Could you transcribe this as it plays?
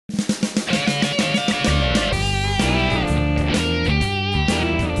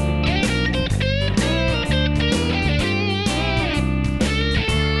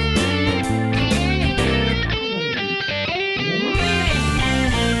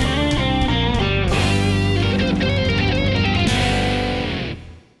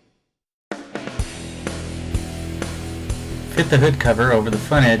Fit the hood cover over the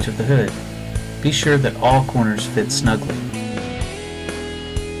front edge of the hood. Be sure that all corners fit snugly.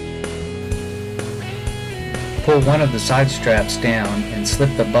 Pull one of the side straps down and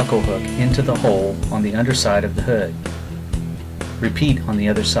slip the buckle hook into the hole on the underside of the hood. Repeat on the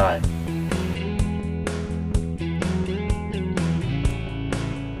other side.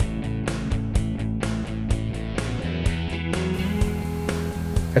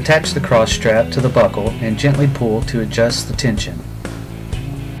 Attach the cross strap to the buckle and gently pull to adjust the tension.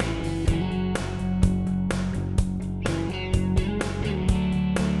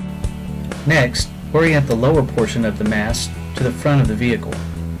 Next, orient the lower portion of the mast to the front of the vehicle.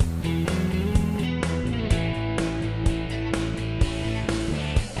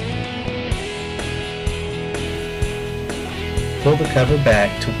 Pull the cover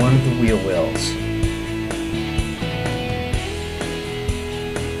back to one of the wheel wells.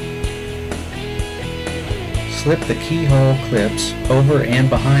 Slip the keyhole clips over and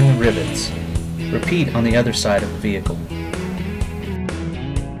behind the rivets. Repeat on the other side of the vehicle.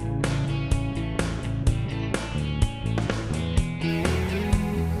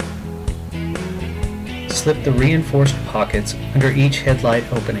 Slip the reinforced pockets under each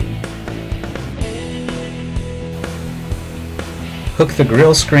headlight opening. Hook the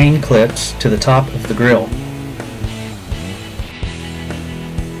grille screen clips to the top of the grille.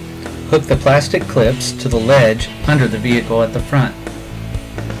 Hook the plastic clips to the ledge under the vehicle at the front.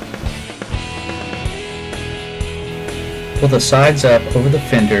 Pull the sides up over the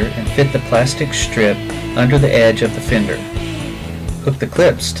fender and fit the plastic strip under the edge of the fender. Hook the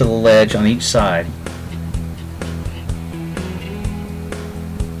clips to the ledge on each side.